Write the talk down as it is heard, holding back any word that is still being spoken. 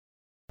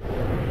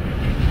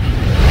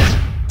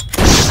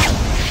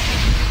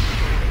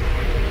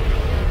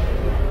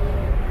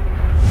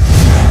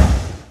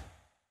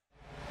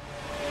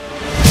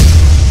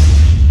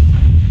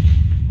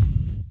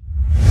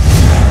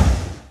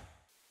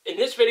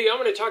video, I'm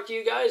going to talk to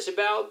you guys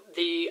about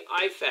the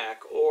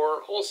IFAK,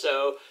 or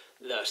also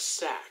the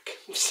SAK.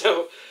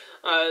 So,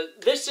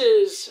 this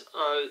is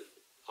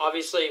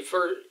obviously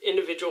for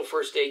individual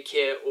first aid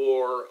kit,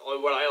 or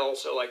what I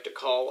also like to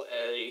call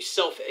a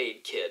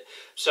self-aid kit.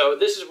 So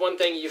this is one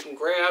thing you can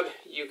grab.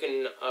 You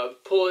can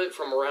pull it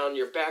from around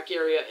your back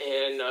area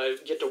and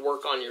get to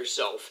work on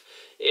yourself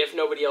if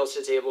nobody else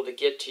is able to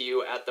get to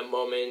you at the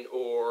moment,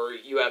 or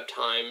you have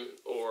time,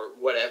 or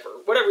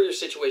whatever your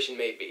situation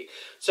may be.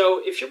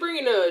 So if you're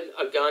bringing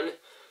a gun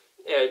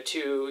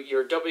to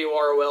your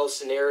WROL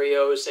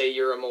scenario, say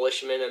you're a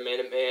militiaman, a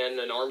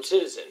Minuteman, an armed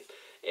citizen,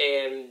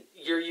 and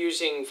you're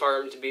using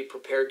firearms to be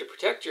prepared to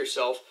protect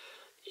yourself,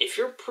 if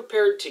you're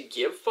prepared to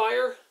give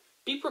fire,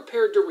 be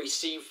prepared to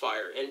receive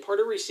fire. And part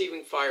of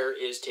receiving fire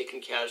is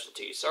taking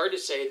casualties. Sorry to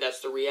say,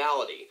 that's the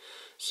reality.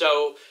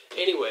 So,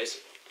 anyways,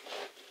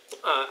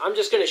 I'm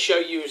just going to show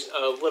you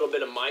a little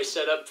bit of my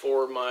setup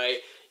for my,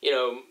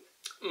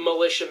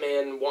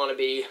 militiaman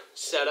wannabe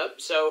setup.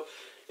 So,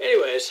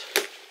 anyways,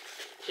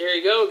 here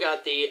you go.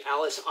 Got the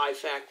Alice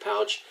IFAK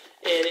pouch.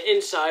 And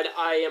inside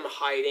I am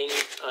hiding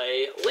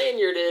a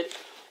lanyarded,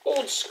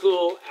 old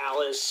school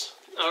Alice,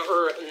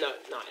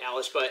 not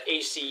Alice, but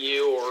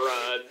ACU, or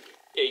a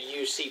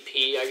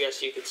UCP, I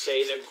guess you could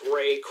say, the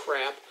gray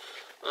crap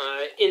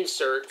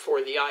insert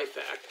for the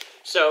IFAK.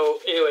 So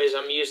anyways,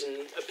 I'm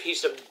using a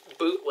piece of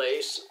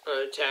bootlace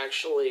to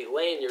actually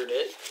lanyard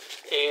it.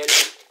 And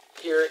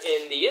here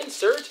in the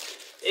insert,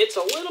 it's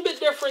a little bit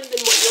different than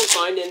what you'll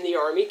find in the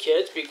Army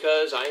kits,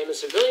 because I am a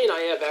civilian.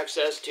 I have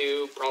access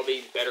to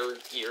probably better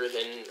gear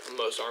than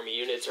most Army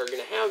units are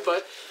going to have,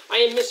 but I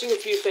am missing a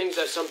few things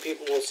that some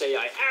people will say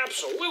I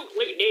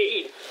absolutely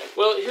need.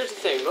 Well, here's the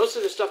thing. Most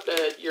of the stuff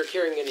that you're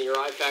carrying in your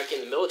IFAK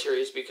in the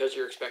military is because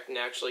you're expecting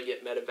to actually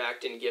get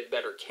medevaced and get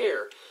better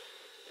care.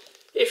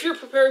 If you're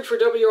preparing for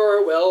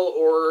WROL,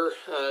 or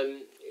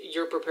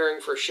you're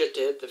preparing for shit to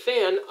hit the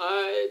fan,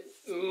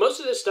 most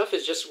of this stuff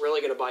is just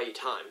really going to buy you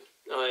time.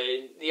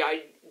 The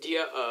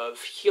idea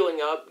of healing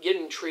up,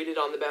 getting treated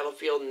on the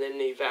battlefield, and then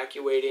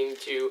evacuating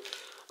to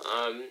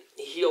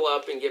heal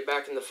up and get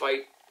back in the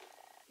fight,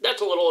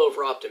 that's a little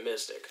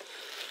over-optimistic.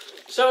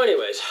 So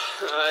anyways,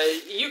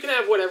 you can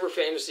have whatever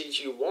fantasies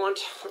you want,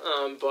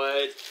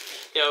 but,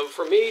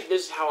 for me,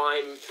 this is how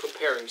I'm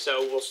preparing.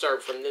 So we'll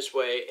start from this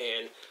way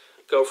and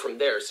go from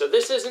there. So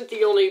this isn't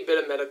the only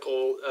bit of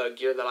medical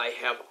gear that I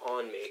have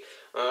on me.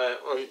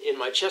 In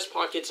my chest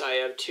pockets, I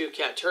have 2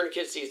 cat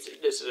tourniquets.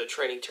 This is a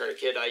training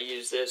tourniquet. I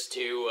use this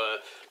to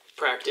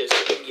practice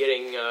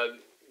getting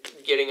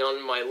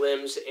on my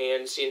limbs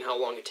and seeing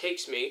how long it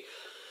takes me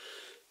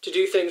to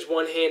do things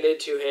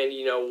one-handed,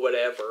 two-handed,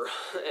 whatever,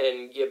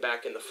 and get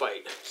back in the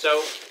fight.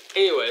 So,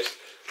 anyways,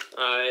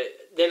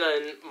 then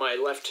on my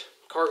left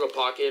cargo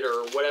pocket,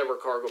 or whatever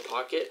cargo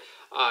pocket,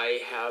 I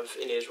have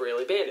an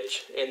Israeli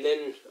bandage. And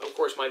then, of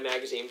course, my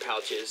magazine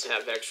pouches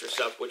have extra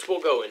stuff, which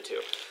we'll go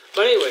into.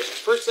 But anyways,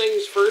 first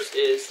things first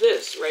is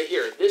this right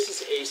here. This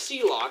is a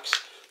Celox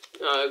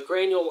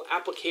granule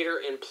applicator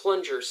and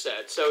plunger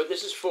set. So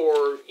this is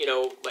for,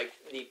 like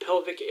the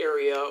pelvic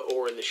area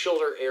or the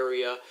shoulder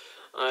area.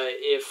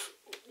 If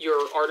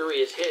your artery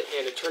is hit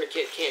and a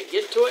tourniquet can't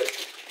get to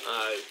it,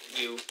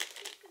 you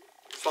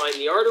find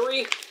the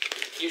artery,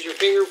 use your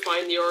finger,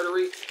 find the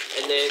artery,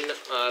 and then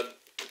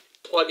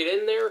plug it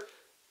in there,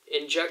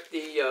 inject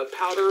the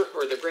powder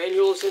or the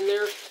granules in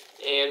there,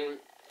 and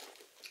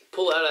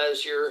pull out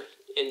as you're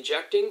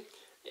injecting,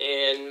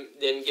 and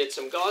then get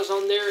some gauze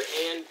on there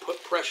and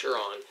put pressure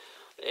on.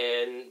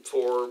 And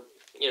for,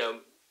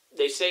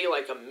 they say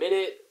like a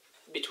minute,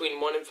 between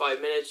 1 and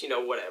 5 minutes,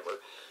 whatever.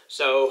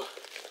 So,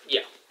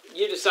 yeah,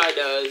 you decide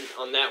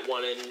on that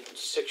one, and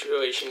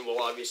situation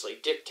will obviously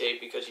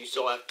dictate, because you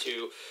have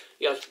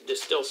to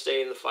still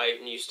stay in the fight,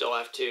 and you still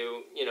have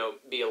to,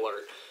 be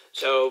alert.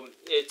 So,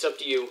 it's up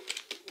to you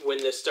when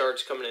this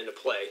starts coming into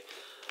play.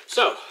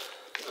 So,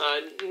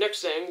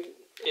 next thing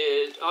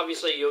is,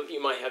 obviously,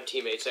 you might have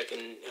teammates that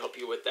can help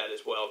you with that as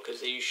well,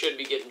 because you should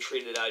be getting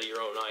treated out of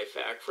your own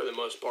IFAK for the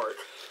most part.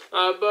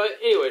 But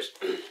anyways,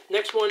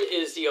 next one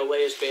is the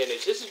Elias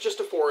bandage. This is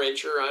just a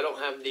 4-incher. I don't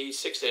have the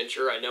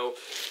 6-incher. I know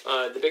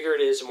the bigger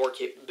it is, the more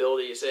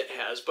capabilities it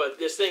has. But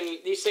these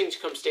things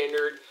come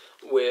standard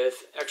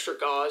with extra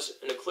gauze,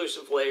 an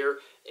occlusive layer,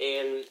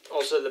 and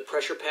also the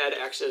pressure pad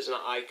acts as an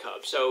eye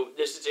cup. So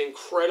this is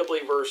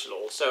incredibly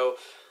versatile. So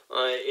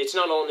it's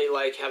not only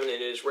like having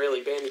an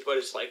Israeli bandage, but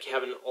it's like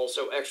having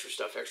also extra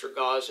stuff, extra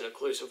gauze, an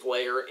occlusive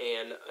layer,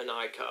 and an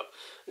eye cup.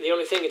 The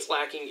only thing it's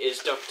lacking is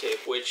duct tape,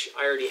 which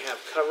I already have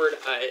covered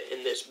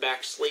in this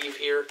back sleeve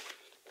here.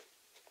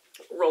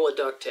 Roll of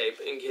duct tape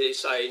in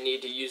case I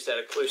need to use that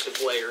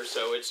occlusive layer,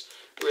 so it's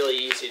really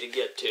easy to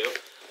get to.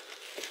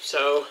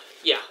 So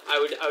yeah, I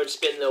would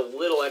spend the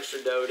little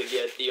extra dough to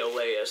get the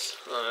Elias,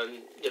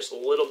 just a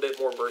little bit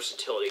more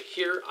versatility.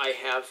 Here I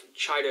have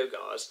Chido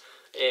gauze,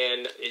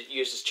 and it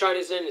uses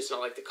chitosan. It's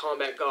not like the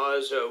combat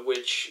gauze,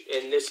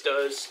 and this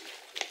does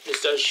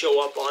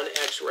show up on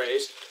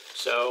X-rays.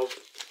 So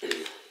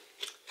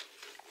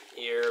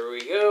here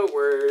we go.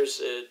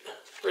 Where's it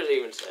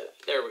even set?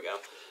 There we go.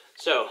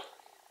 So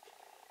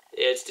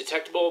It's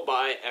detectable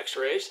by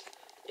X-rays,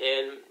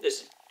 and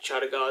this is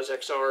Gauze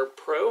XR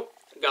Pro.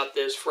 Got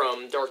this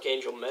from Dark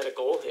Angel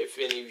Medical, if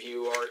any of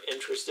you are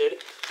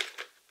interested.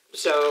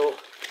 So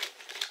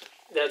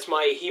that's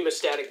my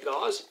hemostatic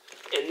gauze,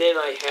 and then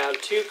I have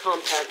 2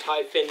 compact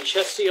high fin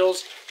chest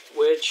seals,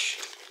 which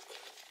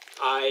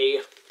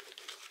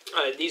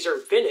these are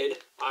vented.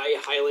 I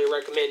highly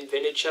recommend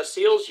vented chest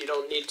seals. You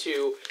don't need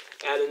to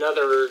add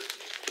another,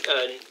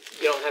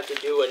 you don't have to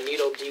do a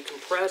needle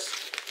decompress.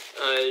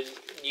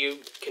 You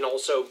can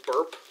also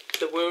burp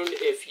the wound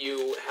if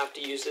you have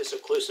to use this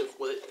occlusive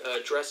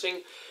dressing.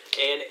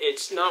 And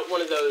it's not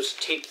one of those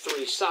tape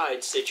 3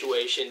 sides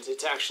situations.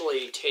 It's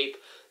actually tape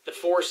the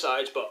 4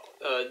 sides, but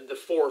the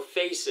 4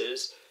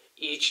 faces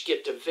each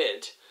get to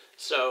vent.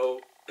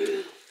 So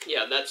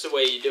yeah, that's the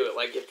way you do it.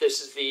 Like if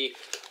this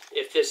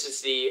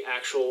is the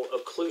actual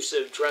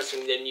occlusive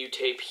dressing, then you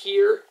tape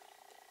here,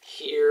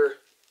 here,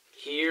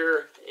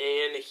 here,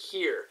 and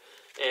here.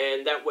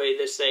 And that way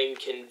this thing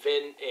can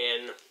vent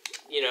and,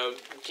 you know,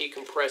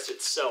 decompress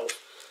itself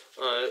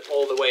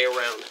all the way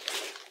around.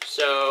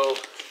 So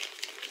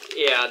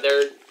yeah,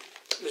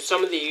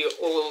 some of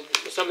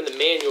the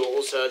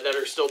manuals that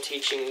are still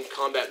teaching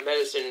combat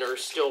medicine are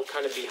still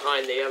kind of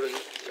behind. They haven't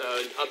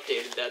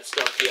updated that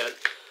stuff yet.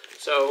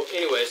 So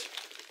anyways,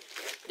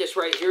 this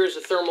right here is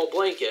a thermal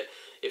blanket.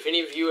 If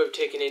any of you have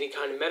taken any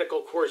kind of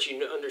medical course,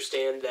 you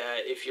understand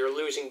that if you're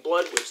losing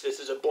blood, which this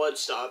is a blood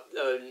stop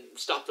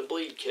the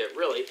bleed kit,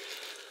 really,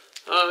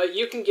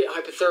 you can get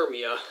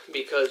hypothermia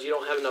because you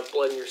don't have enough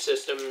blood in your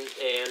system,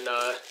 and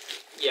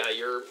yeah,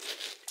 your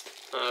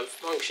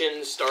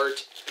functions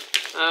start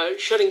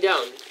shutting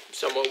down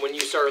somewhat when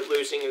you start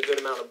losing a good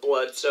amount of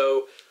blood.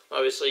 So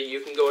obviously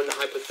you can go into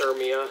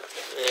hypothermia,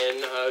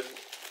 and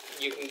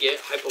you can get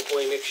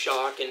hypovolemic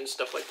shock and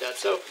stuff like that.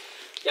 So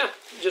yeah,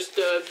 just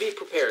be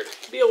prepared.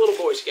 Be a little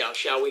Boy Scout,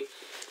 shall we?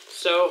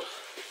 So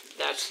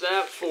that's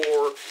that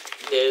for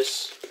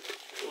this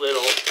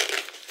little,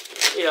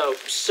 you know,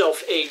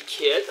 self-aid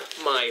kit,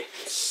 my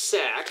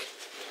sack.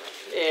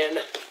 And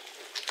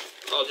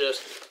I'll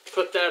just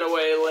put that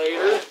away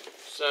later.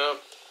 So,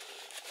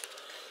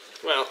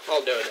 well,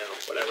 I'll do it now,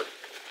 whatever.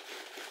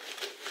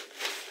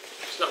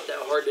 It's not that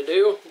hard to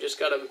do, just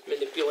gotta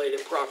manipulate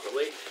it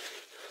properly.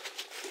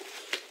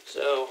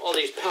 So, all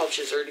these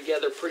pouches are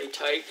together pretty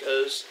tight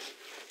because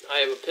I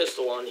have a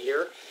pistol on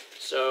here.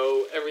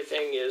 So,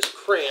 everything is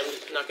crammed.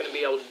 I'm not going to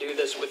be able to do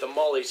this with a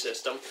MOLLE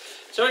system.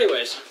 So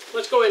anyways,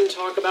 let's go ahead and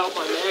talk about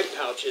my mag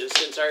pouches,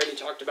 since I already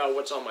talked about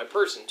what's on my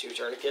person. 2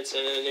 tourniquets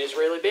and an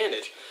Israeli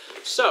bandage.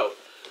 So,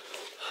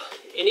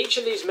 in each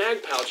of these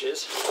mag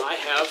pouches, I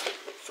have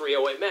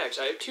 308 mags.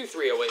 I have 2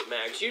 308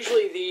 mags.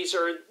 Usually these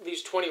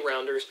 20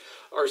 rounders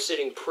are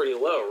sitting pretty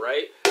low,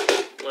 right?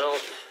 Well,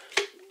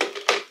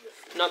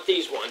 not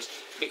these ones,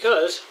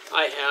 because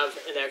I have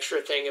an extra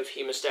thing of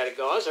hemostatic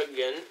gauze,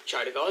 again,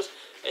 Gauze,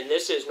 and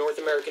this is North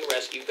American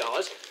Rescue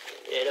gauze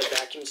in a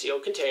vacuum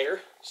sealed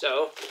container.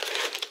 So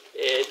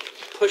it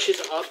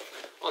pushes up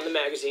on the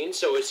magazine,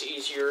 so it's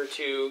easier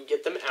to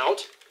get them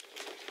out.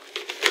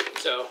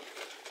 So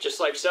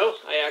just like so,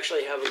 I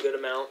actually have a good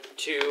amount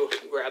to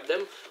grab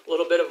them. A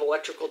little bit of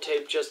electrical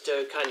tape just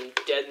to kind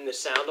of deaden the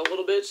sound a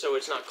little bit, so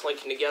it's not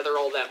clinking together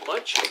all that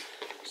much.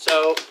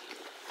 So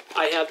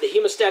I have the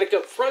hemostatic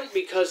up front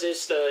because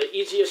it's the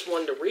easiest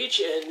one to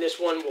reach, and this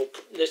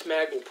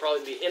mag will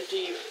probably be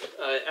empty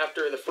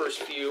after the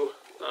first few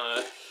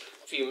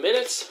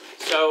minutes.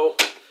 So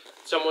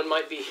someone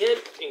might be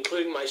hit,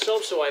 including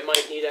myself, so I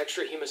might need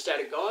extra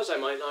hemostatic gauze. I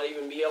might not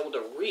even be able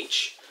to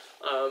reach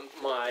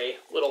my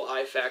little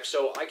IFAK,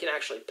 so I can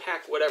actually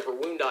pack whatever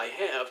wound I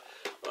have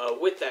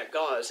with that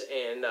gauze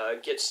and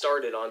get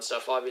started on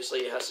stuff. Obviously,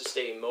 it has to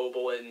stay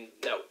mobile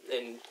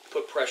and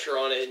put pressure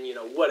on it, and you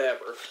know,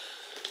 whatever.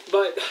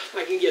 But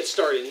I can get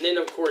started. And then,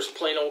 of course,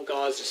 plain old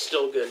gauze is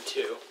still good,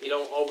 too. You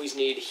don't always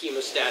need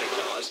hemostatic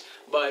gauze.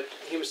 But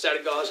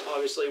hemostatic gauze,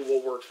 obviously,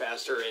 will work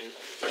faster. And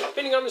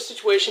depending on the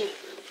situation,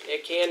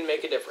 it can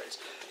make a difference.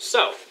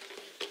 So,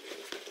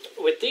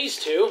 with these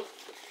 2,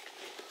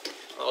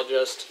 I'll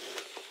just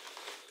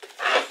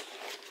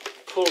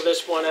pull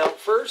this one out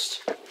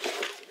first.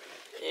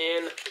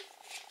 And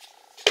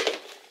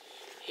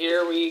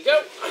here we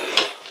go.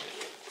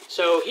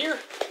 So here,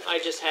 I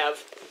just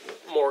have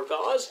more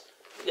gauze.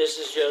 This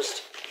is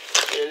just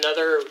in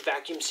another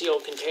vacuum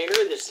sealed container.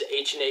 This is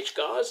H&H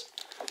gauze.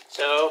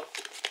 So,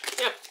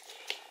 yeah,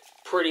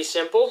 pretty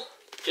simple.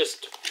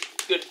 Just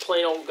good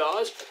plain old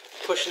gauze.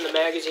 Pushing the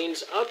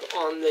magazines up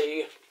on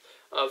the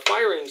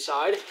firing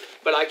side,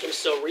 but I can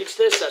still reach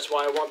this. That's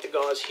why I want the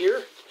gauze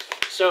here.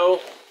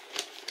 So,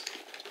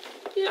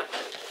 yeah.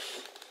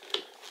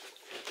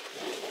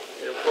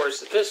 And of course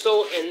the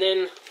pistol. And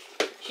then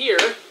here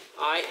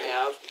I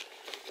have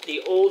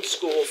the old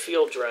school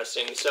field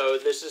dressing. So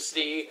this is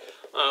the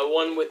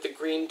one with the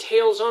green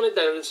tails on it.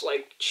 That is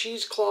like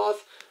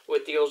cheesecloth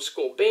with the old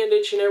school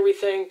bandage and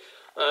everything.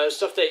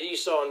 Stuff that you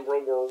saw in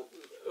World War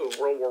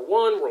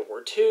I, World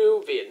War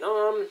II,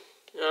 Vietnam.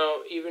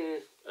 Even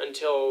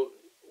until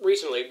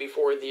recently,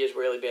 before the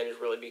Israeli bandage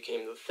really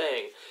became the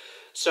thing.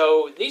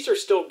 So these are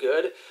still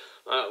good.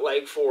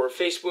 Like for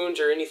face wounds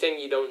or anything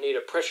you don't need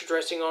a pressure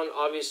dressing on.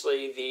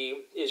 Obviously,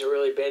 the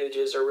Israeli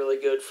bandages are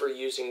really good for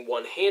using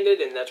one-handed,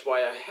 and that's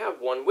why I have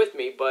one with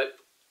me. But,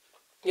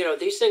 you know,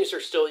 these things are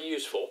still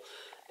useful.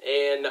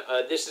 And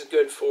this is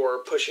good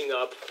for pushing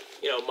up,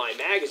 you know, my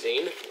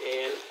magazine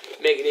and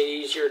making it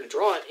easier to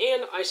draw it.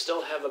 And I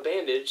still have a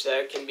bandage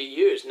that can be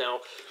used.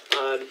 Now,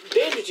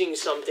 bandaging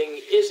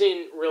something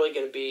isn't really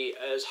going to be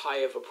as high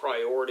of a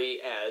priority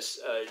as,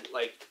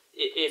 like,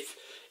 if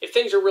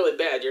things are really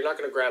bad, you're not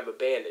going to grab a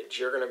bandage.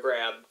 You're going to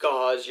grab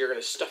gauze, you're going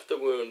to stuff the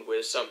wound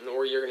with something,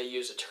 or you're going to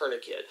use a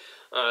tourniquet.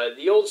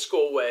 The old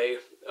school way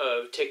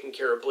of taking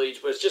care of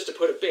bleeds was just to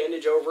put a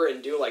bandage over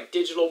and do like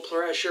digital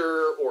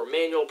pressure or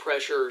manual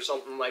pressure or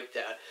something like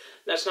that.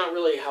 That's not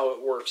really how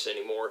it works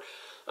anymore.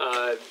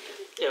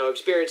 You know,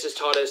 experience has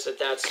taught us that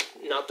that's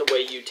not the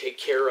way you take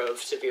care of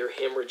severe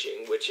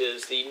hemorrhaging, which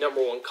is the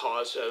 #1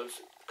 cause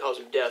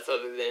of death.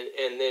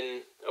 And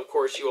then of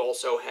course you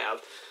also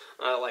have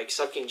like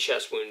sucking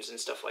chest wounds and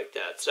stuff like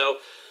that. So,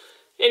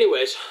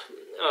 anyways,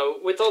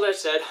 with all that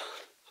said,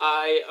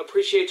 I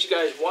appreciate you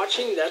guys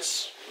watching.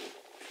 That's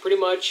pretty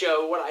much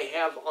what I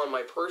have on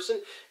my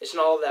person. It's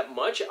not all that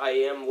much. I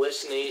am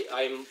listening.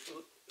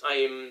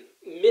 I'm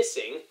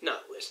missing,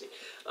 not listening.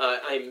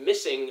 I'm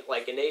missing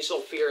like a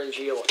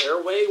nasopharyngeal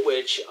airway,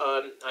 which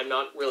I'm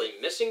not really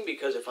missing,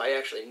 because if I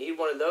actually need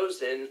one of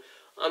those, then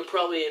I'm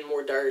probably in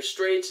more dire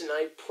straits, and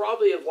I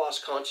probably have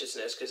lost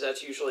consciousness, because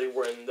that's usually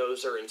when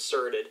those are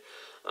inserted.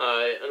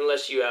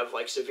 Unless you have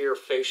like severe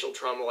facial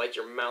trauma, like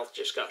your mouth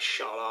just got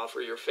shot off,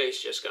 or your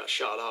face just got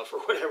shot off, or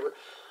whatever.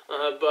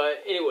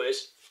 But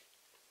anyways,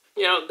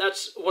 you know,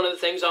 that's one of the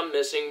things I'm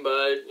missing,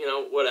 but, you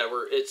know,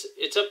 whatever.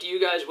 It's up to you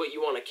guys what you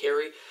want to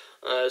carry.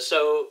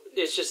 So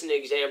it's just an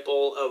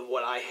example of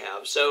what I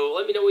have. So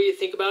let me know what you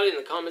think about it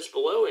in the comments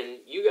below, and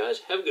you guys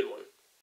have a good one.